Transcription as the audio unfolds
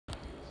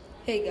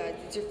Hey guys,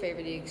 it's your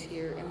favorite Eggs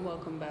here, and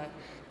welcome back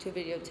to a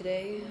video.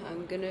 Today,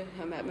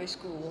 I'm at my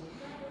school,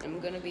 and I'm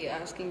gonna be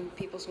asking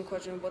people some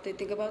questions of what they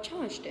think about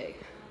Challenge Day.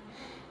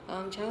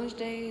 Challenge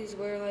Day is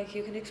where like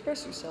you can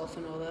express yourself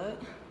and all that,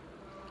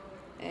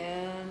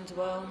 and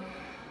well,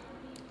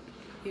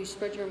 you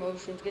spread your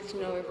emotions, get to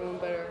know everyone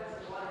better,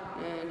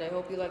 and I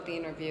hope you like the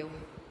interview.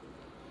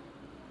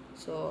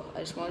 So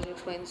I just wanted to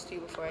explain this to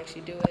you before I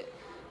actually do it,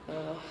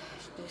 uh,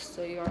 just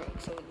so you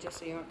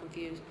aren't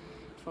confused.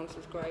 If you want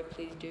to subscribe,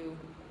 please do.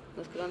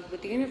 Let's get on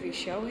with the interview,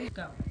 shall we?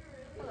 Go.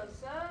 Hello,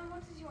 son.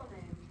 What is your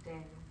name?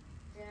 Daniel.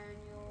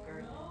 Daniel.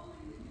 Gurney.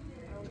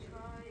 I'll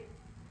try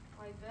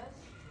my best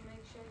to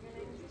make sure your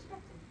name is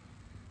respected.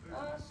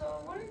 So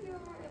what are your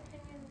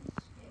opinions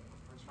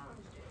on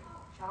Challenge Day?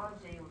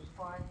 Challenge Day was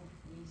fun,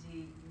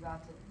 easy. You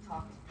got to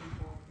talk to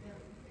people.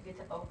 You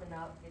get to open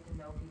up, get to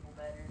know people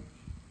better.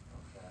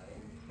 Okay.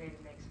 Maybe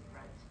make some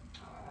friends.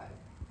 Alright.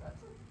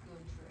 That's a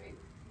good trait.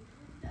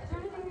 Is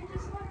there anything you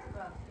disliked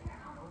about it?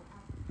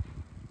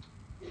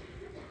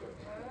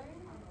 Alright.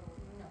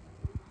 No.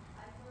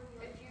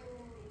 If you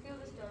feel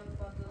disturbed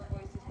about those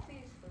voices,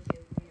 please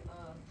forgive me.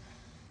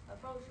 I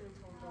probably should have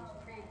told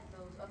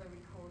those other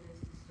recorders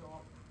to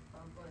stop.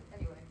 But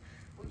anyway,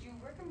 would you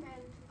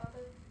recommend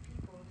other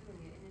people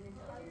doing it in an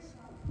entire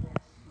school? Yes.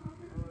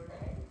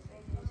 Alright.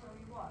 And can you tell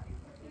me why?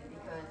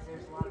 Because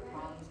there's a lot of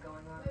problems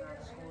going on in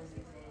our schools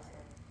these days,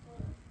 and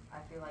I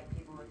feel like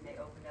people, if they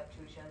opened up to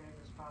each other,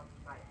 those problems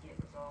might get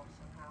resolved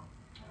somehow.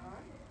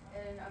 Alright.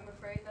 And I'm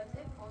afraid that's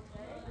it for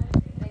today.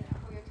 Thank you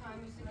for your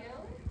time, Mr.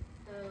 Gill.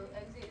 The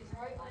exit is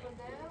right over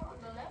there on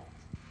the left.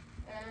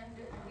 And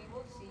we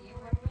will see you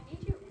when we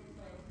need you.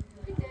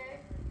 Good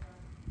day.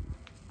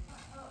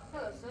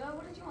 Hello, sir.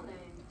 What is your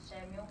name?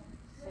 Samuel?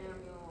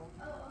 Samuel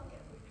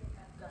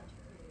Gunter.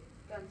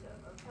 Gunter.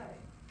 Okay.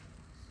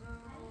 So,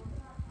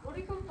 what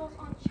are your thoughts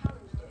on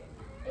Challenge Day?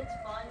 It's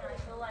fun. I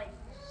feel like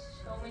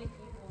so many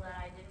people that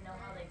I didn't know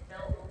how they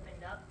felt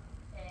opened up,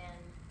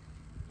 and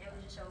it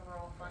was just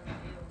overall fun to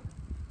do.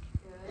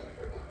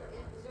 Good.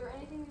 Is there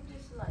anything you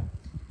disliked?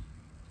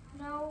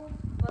 No,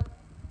 but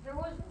there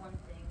was one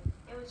thing.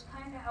 It was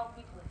kind of how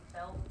people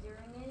felt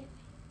during it.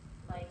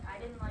 Like, I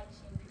didn't like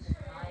seeing people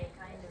cry. It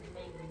kind of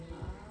made me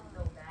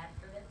feel bad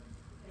for them.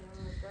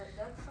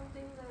 That's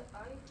something that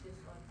I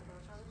disliked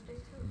about Challenge Day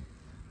too.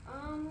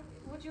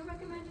 Would you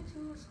recommend it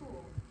to a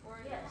school? Or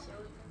Yes, it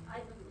was.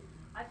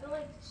 I feel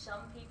like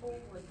some people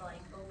would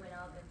like open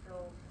up and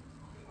feel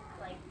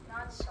like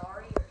not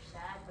sorry or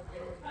sad, but they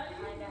would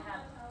kind of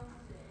have.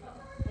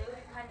 They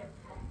would kind of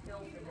feel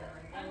for them.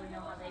 Like they would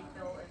know how they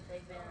feel if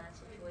they've been in that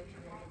situation.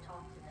 They could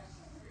talk to them.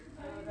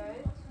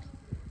 Alright.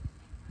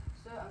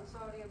 So I'm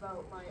sorry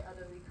about my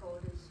other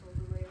recorders for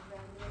the way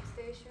around the next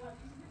station.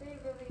 They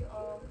really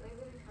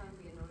can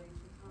be annoying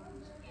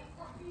sometimes.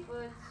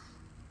 But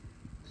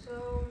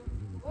so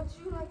what do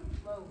you like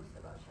most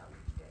about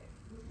Challenge Day?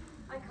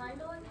 I kind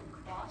of like the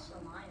cross the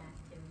line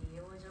activity.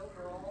 It was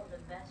overall the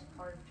best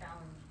part of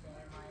Challenge Day,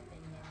 in my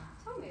opinion.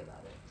 Tell me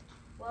about it.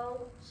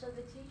 Well, so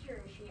the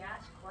teacher, she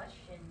asked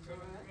questions,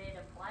 and if it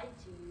applied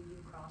to you, you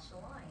crossed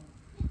the line.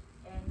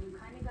 And you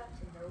kind of got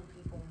to know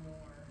people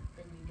more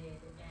than you did.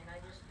 And I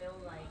just feel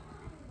like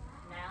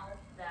now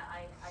that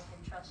I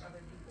can trust other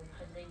people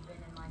because they've been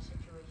in my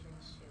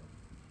situations too.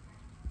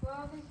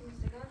 Well, thank you,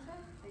 Mr.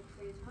 Gunter. Thank you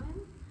for your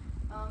time.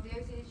 The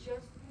exit is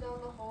just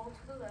down the hall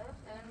to the left,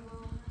 and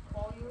we'll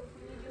call you if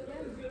we need you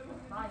again.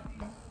 Bye.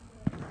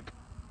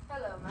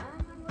 Hello,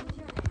 ma'am. And what is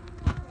your name?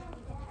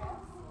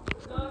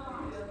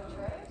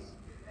 Trace.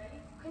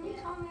 Can you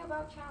tell me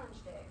about Challenge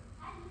Day?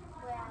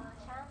 Well,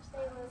 Challenge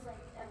Day was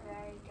like a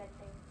very good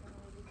thing for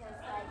me because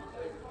like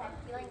if you had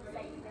feelings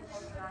that you've been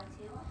holding on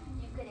to,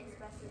 you could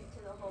express it to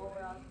the whole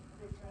world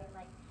between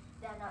like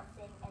them not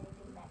saying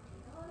anything back to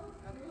you.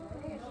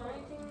 Okay. Is there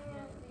anything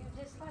you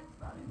disliked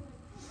about it?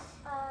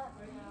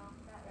 No,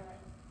 not really.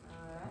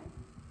 Alright.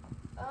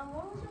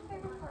 What was your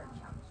favorite part of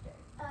Challenge Day?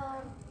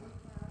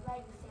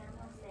 Like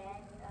Samuel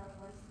said,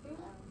 was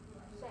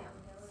Sam.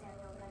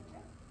 Samuel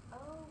Gunter.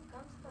 Oh,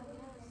 Gunstar,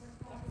 yes.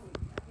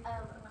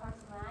 Yes.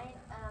 Across the line.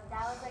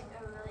 That was like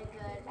a really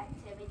good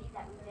activity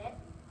that we did.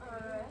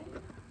 Alright.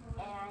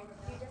 And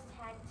you just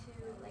had to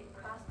like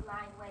cross the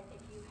line when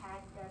if you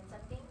had done something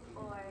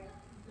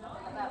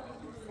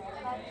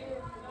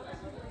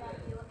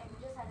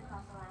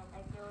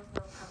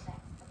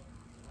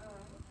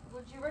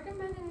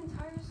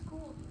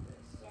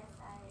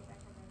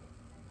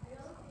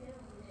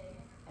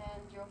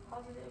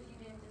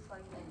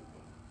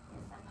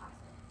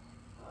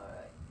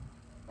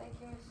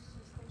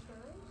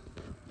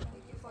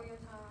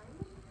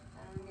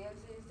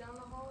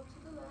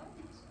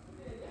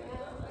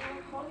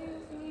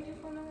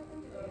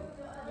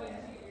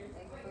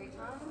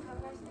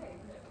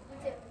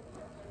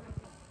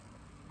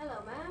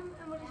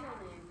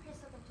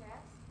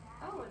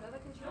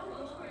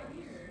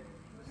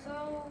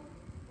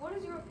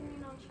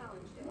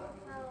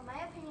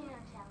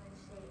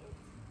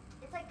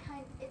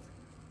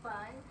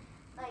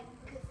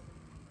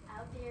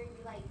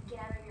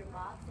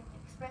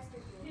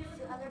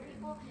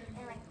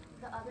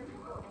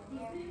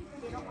there,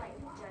 they don't like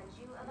judge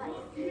you about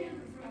your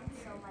feelings, and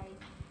so like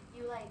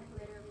you like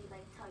literally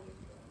like tell your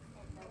feelings,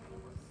 and nobody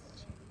will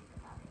say anything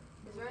about it.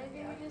 Is there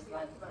anything you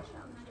disliked about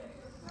Challenge Day?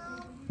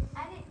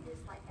 I didn't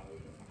dislike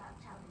anything about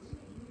Challenge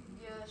Day.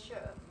 Yeah,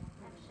 sure.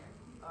 I'm sure.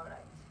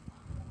 Alright.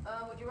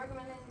 Would you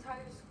recommend the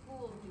entire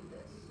school do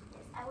this?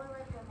 Yes, I would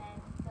recommend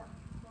the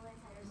whole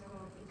entire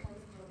school because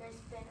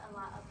there's been a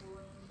lot of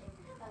bullying and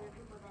other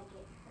people that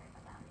get hurt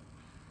about it.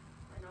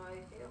 I know how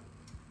you feel.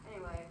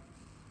 Anyway,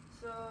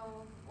 so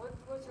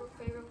what's your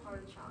favorite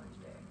part of Challenge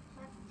Day?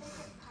 My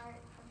favorite part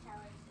of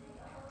Challenge Day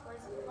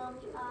was when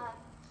we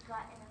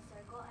got in a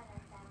circle and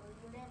our family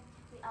unit.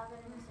 We all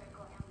got in a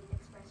circle and we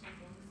expressed our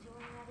feelings to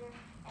one another.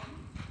 And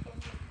if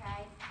we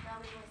cried,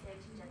 nobody was there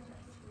to judge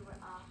us. We were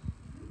all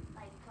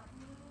like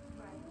comforting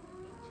each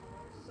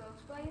other. So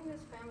explain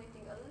this family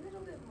thing a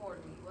little bit more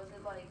to me. Was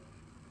it like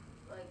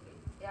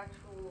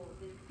actual?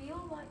 Did it feel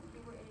like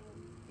you were in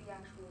the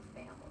actual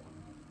family?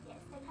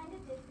 Yes, I kind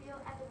of did feel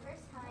at the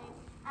first time.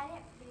 I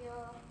didn't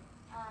feel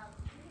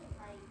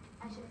like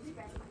I should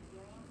express my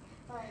feelings,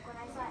 but like when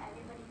I saw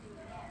everybody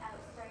doing it, I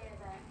was started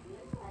to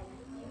like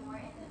be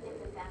more in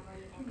the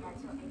family, and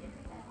that's what made it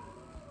better.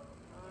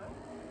 Alright.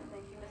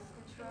 Thank you, Mrs.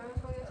 Contreras,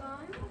 for your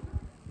time.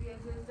 The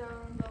exit is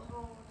down the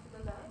hall to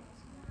the left,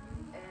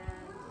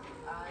 and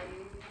I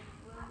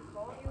will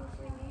call you if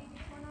we need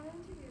you for another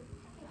interview.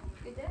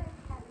 Good day.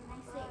 Have a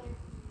nice day.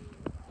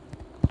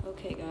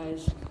 Okay,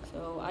 guys.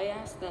 So I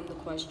asked them the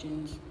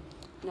questions.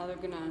 Now they're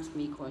gonna ask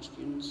me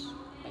questions.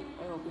 I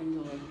hope you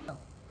enjoy.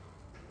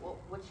 Well,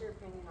 what's your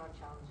opinion on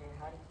Challenge Day?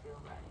 How do you feel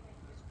about it?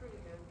 It's pretty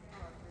good.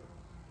 I like it.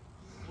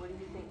 What do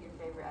you think your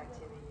favorite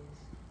activity is?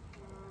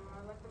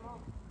 I like them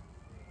all.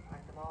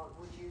 Like them all?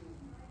 Would you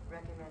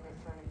recommend it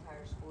for an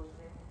entire school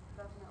day?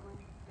 Definitely.